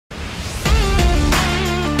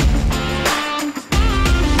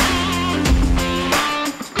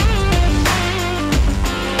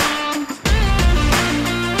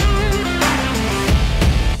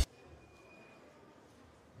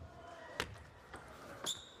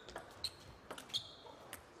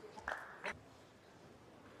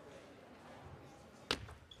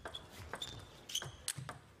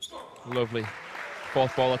Lovely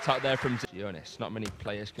fourth ball attack there from Tischtennis. Not many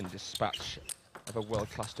players can dispatch of a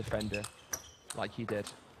world-class defender like he did.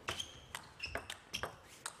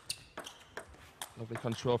 Lovely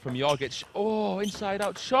control from Jorgic. Oh, inside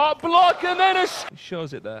out, sharp block, and then he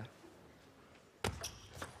shows it there.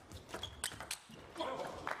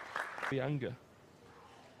 Bianga.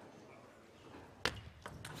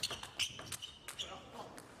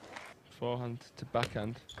 Forehand to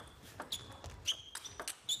backhand.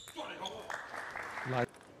 Light.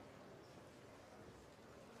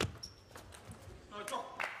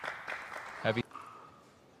 Heavy.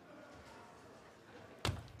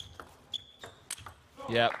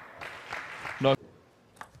 Yep. No.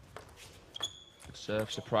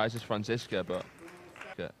 Serve surprises Franziska, but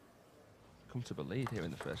comfortable lead here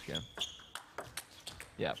in the first game.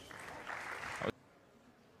 Yep.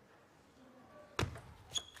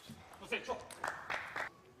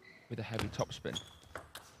 With a heavy topspin.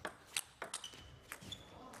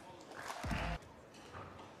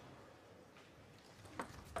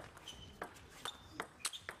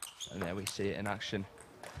 And there we see it in action,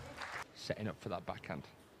 setting up for that backhand.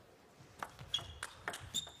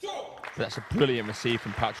 But that's a brilliant receive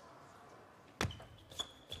from Patrick.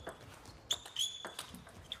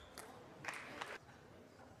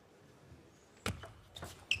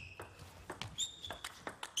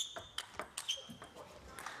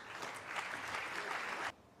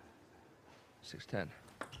 .610.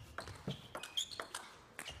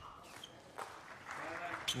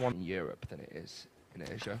 One in Europe than it is in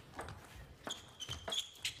Asia.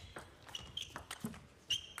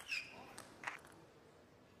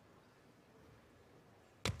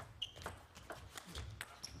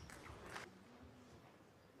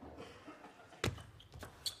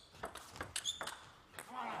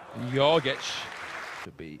 Jorgic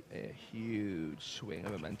should be a huge swing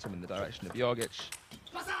of momentum in the direction of Jorgic.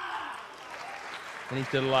 And he's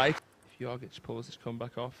delighted if Jorgic pulls this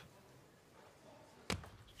comeback off.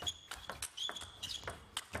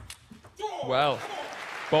 Well,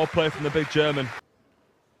 ball play from the big German.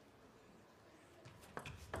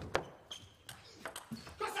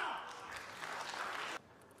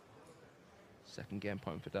 Second game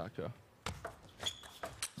point for Darko.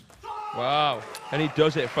 Wow, and he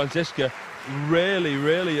does it. Franziska really,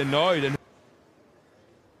 really annoyed. And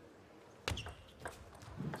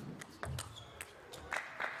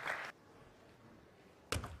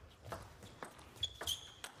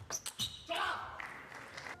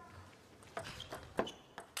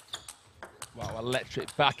wow, electric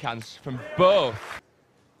backhands from both.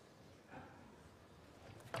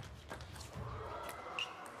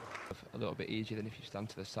 A little bit easier than if you stand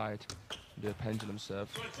to the side and do a pendulum serve.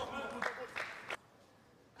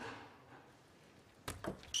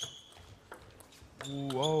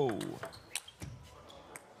 Whoa.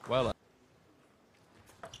 Well.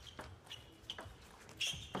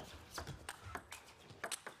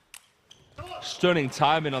 Stunning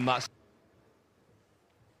timing on that.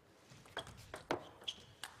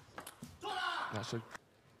 That's a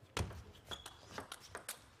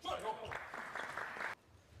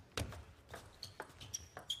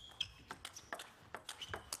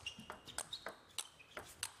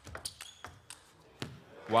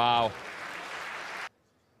wow.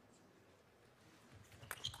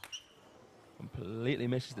 Completely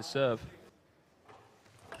misses the serve.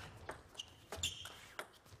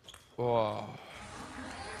 Oh,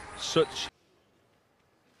 such.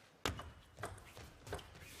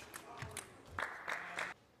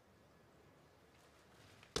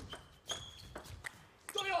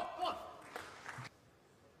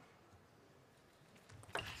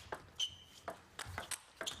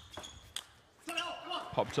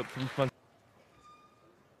 Pops up from front.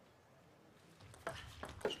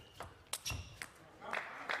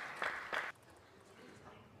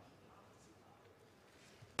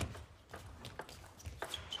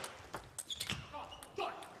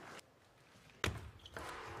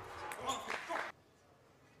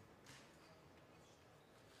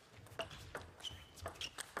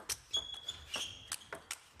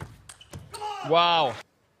 Wow.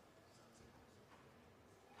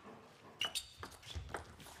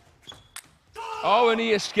 Oh, and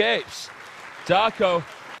he escapes. Darko.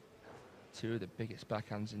 Two of the biggest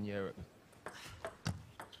backhands in Europe.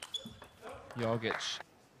 Jorgic,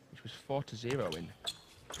 which was 4-0 in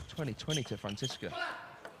 2020 to Franziska.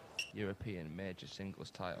 European major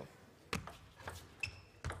singles title.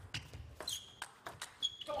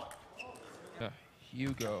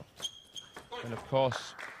 Hugo. And of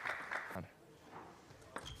course, an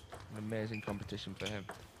amazing competition for him.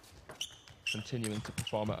 Continuing to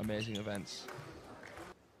perform at amazing events.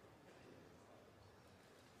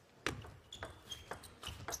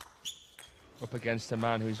 Up against a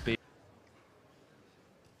man who's been...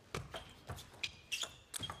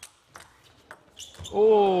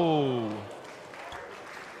 Oh!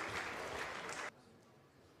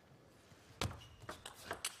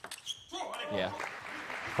 Yeah.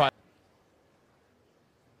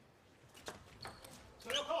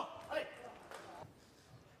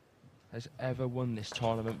 Has ever won this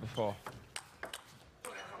tournament before?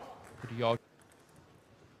 Could Jorgic...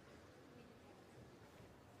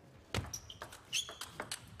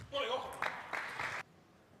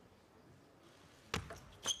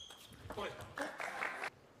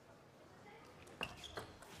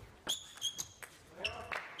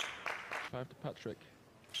 Five to Patrick.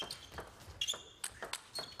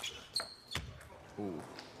 Ooh.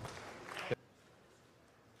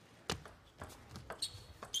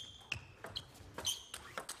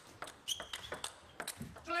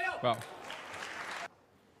 Wow.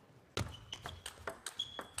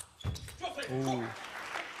 Ooh.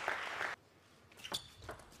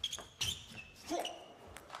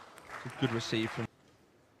 It's a good receive from...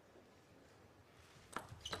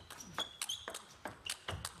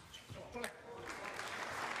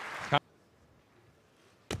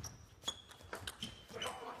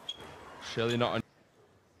 Surely not on...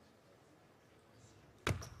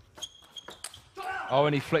 Oh,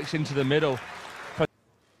 and he flicks into the middle.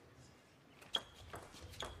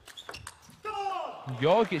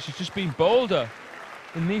 Jorgic has just been bolder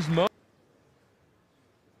in these moments.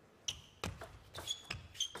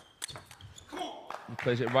 He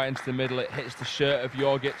plays it right into the middle. It hits the shirt of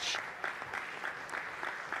Jorgic.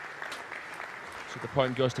 So the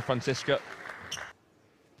point goes to Franziska.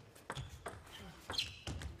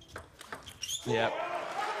 Yep.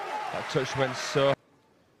 That touch went so...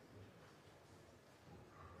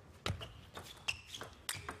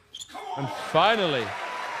 And finally,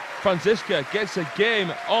 Franziska gets a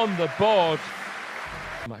game on the board.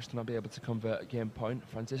 Match to not be able to convert a game point.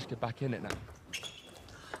 Franziska back in it now.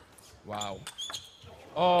 Wow.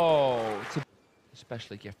 Oh,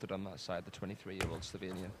 especially gifted on that side, the 23-year-old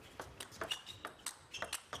Slovenian.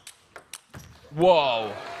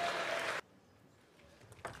 Whoa.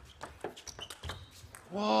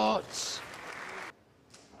 What?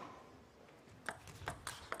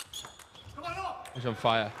 He's on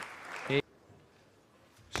fire.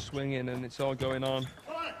 Swinging and it's all going on.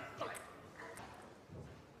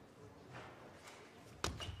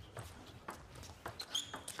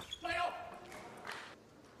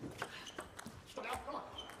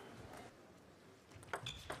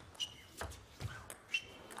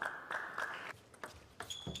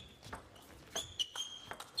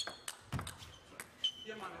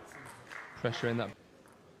 Pressure in that.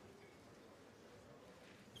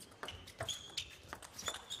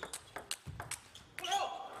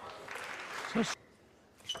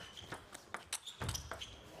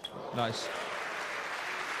 Nice.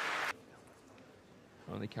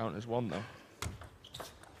 Only count as one though.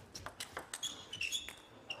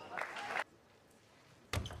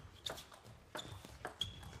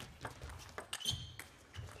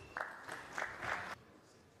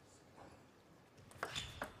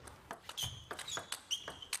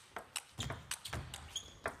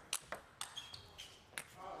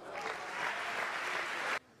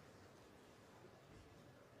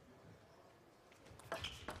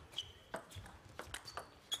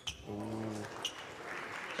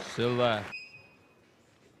 Still there.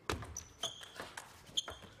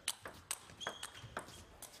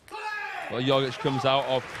 Well, Jorgic comes out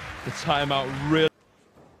of the timeout really.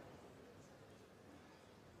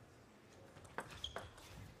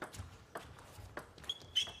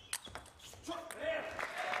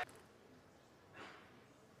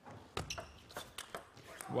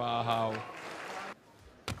 Wow.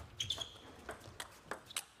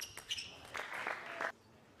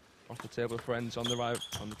 Off the table, friends, on the right,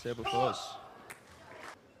 on the table for us.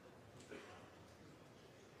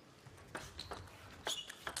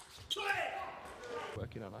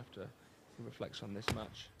 Working on after he reflects on this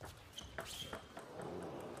match.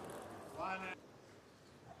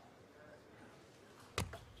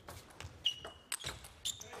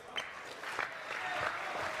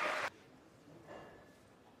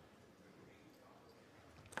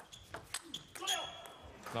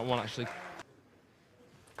 That one actually.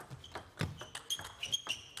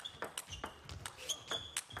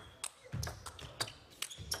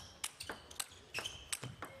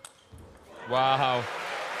 Wow.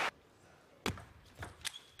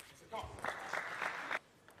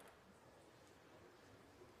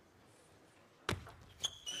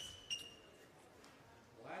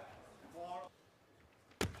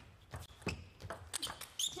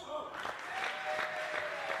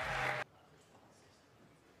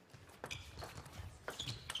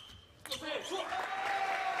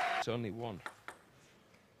 It's only one.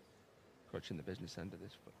 Crutching the business end of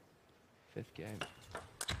this, but 5th game.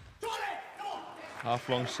 Half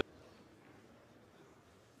long.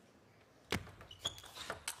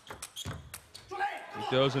 He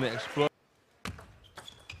does, and it explodes.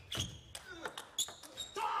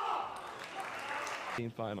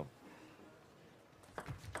 Team final.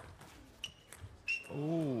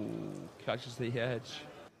 Oh, catches the edge.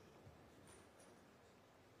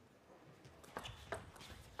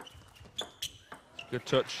 Good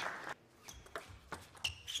touch.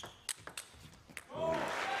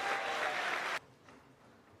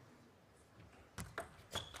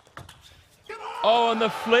 Oh, and the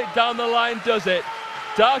flick down the line does it.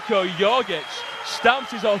 Darko Jorgic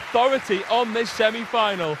stamps his authority on this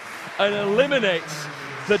semi-final and eliminates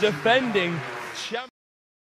the defending